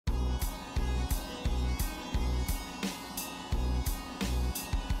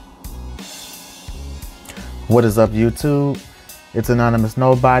What is up, YouTube? It's Anonymous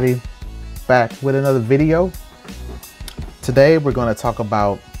Nobody back with another video. Today we're going to talk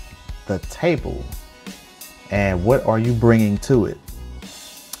about the table and what are you bringing to it.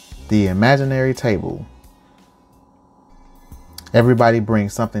 The imaginary table. Everybody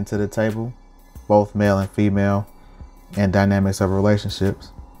brings something to the table, both male and female, and dynamics of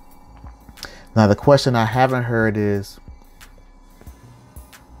relationships. Now the question I haven't heard is,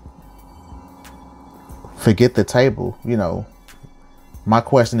 forget the table. My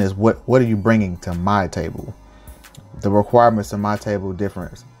question is, what are you bringing to my table? The requirements of my table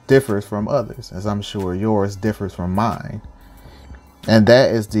differs from others, as I'm sure yours differs from mine. And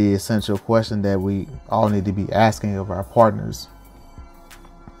that is the essential question that we all need to be asking of our partners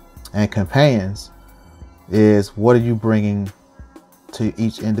and companions, is what are you bringing to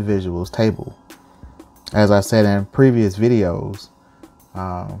each individual's table? As I said in previous videos,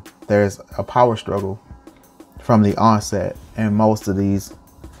 there's a power struggle from the onset in most of these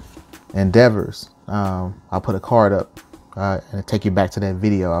endeavors. I'll put a card up and take you back to that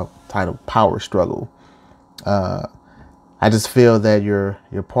video titled Power Struggle. I just feel that your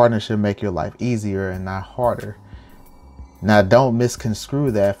partner should make your life easier and not harder. Now, don't misconstrue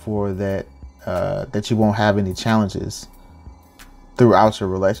that for that you won't have any challenges throughout your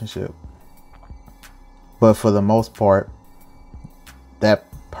relationship. But for the most part, that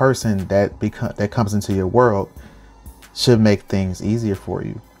person that comes into your world should make things easier for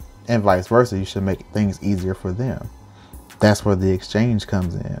you, and vice versa. You should make things easier for them. That's where the exchange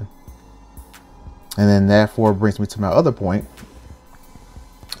comes in. And then therefore brings me to my other point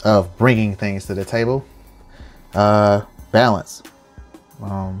of bringing things to the table. Balance.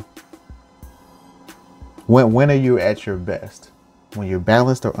 When are you at your best? When you're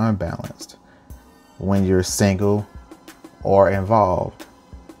balanced or unbalanced? When you're single or involved?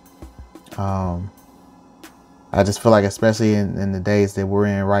 I just feel like, especially in the days that we're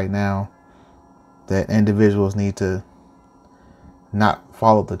in right now, that individuals need to not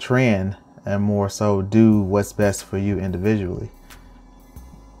follow the trend and more so do what's best for you individually.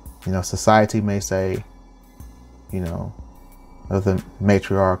 Society may say, of the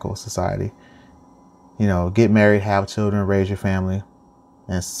matriarchal society, get married, have children, raise your family,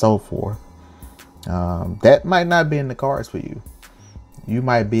 and so forth. That might not be in the cards for you. You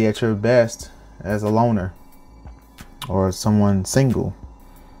might be at your best as a loner or someone single.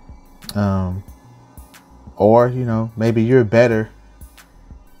 Or, maybe you're better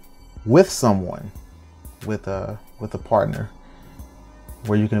with someone, with a partner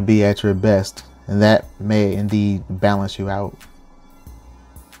where you can be at your best, and that may indeed balance you out.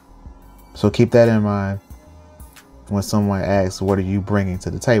 So keep that in mind when someone asks, what are you bringing to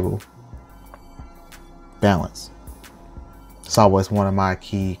the table? Balance. It's always one of my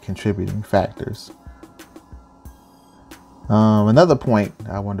key contributing factors. Another point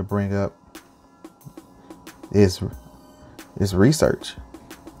I want to bring up is research.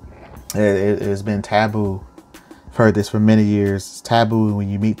 It has been taboo. I've heard this for many years. It's taboo when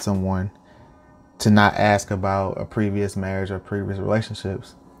you meet someone to not ask about a previous marriage or previous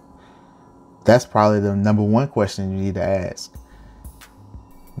relationships. That's probably the number one question you need to ask,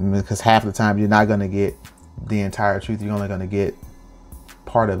 because half the time you're not going to get the entire truth. You're only going to get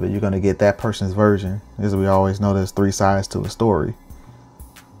part of it. You're going to get that person's version. As we always know, there's three sides to a story.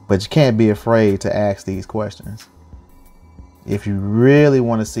 But you can't be afraid to ask these questions if you really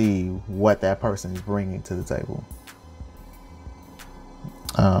want to see what that person is bringing to the table.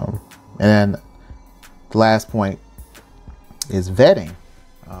 And then the last point is vetting.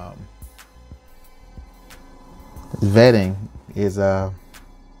 Vetting is a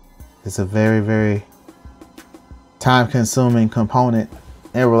very, very time-consuming component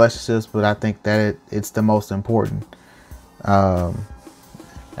in relationships, but I think that it's the most important.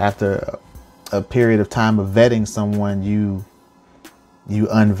 After a period of time of vetting someone, you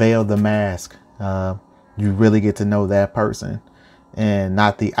unveil the mask. You really get to know that person and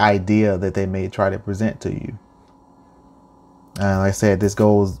not the idea that they may try to present to you. Like I said, this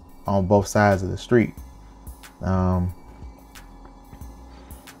goes on both sides of the street.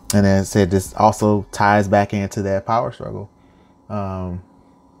 And then I said, this also ties back into that power struggle. The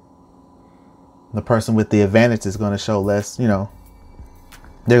person with the advantage is going to show less, they're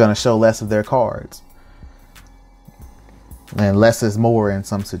going to show less of their cards. And less is more in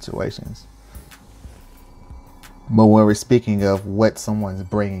some situations. But when we're speaking of what someone's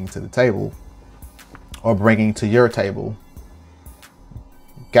bringing to the table or bringing to your table,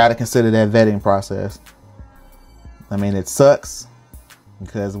 got to consider that vetting process. I mean, it sucks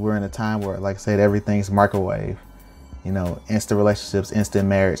because we're in a time where, like I said, everything's microwave. Instant relationships, instant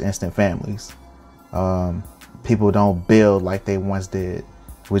marriage, instant families. people don't build like they once did.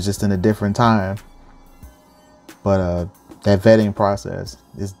 We're just in a different time. But that vetting process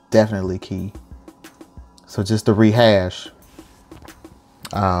is definitely key. So just to rehash,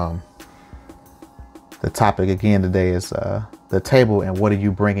 the topic again today is the table and what are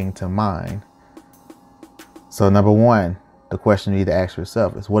you bringing to mind? So number one, the question you need to ask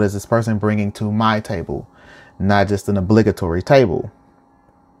yourself is, what is this person bringing to my table? Not just an obligatory table.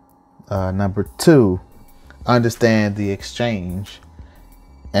 Number two, understand the exchange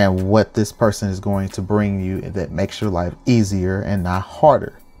and what this person is going to bring you that makes your life easier and not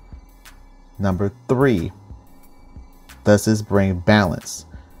harder. Number three, does this bring balance?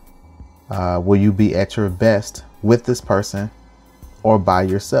 Will you be at your best with this person or by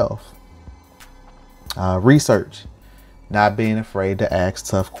yourself? Research, not being afraid to ask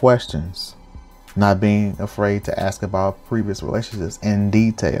tough questions, not being afraid to ask about previous relationships in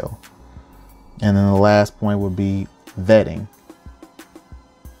detail. And then the last point would be vetting.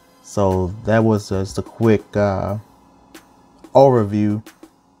 So that was just a quick overview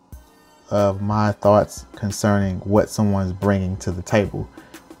of my thoughts concerning what someone's bringing to the table.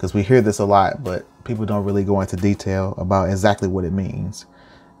 Because we hear this a lot, but people don't really go into detail about exactly what it means.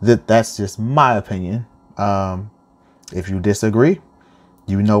 That's just my opinion. If you disagree,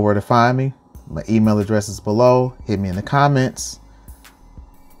 you know where to find me. My email address is below. Hit me in the comments.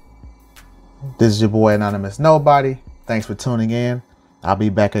 This is your boy Anonymous Nobody. Thanks for tuning in. I'll be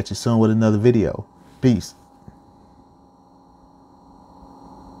back at you soon with another video. Peace.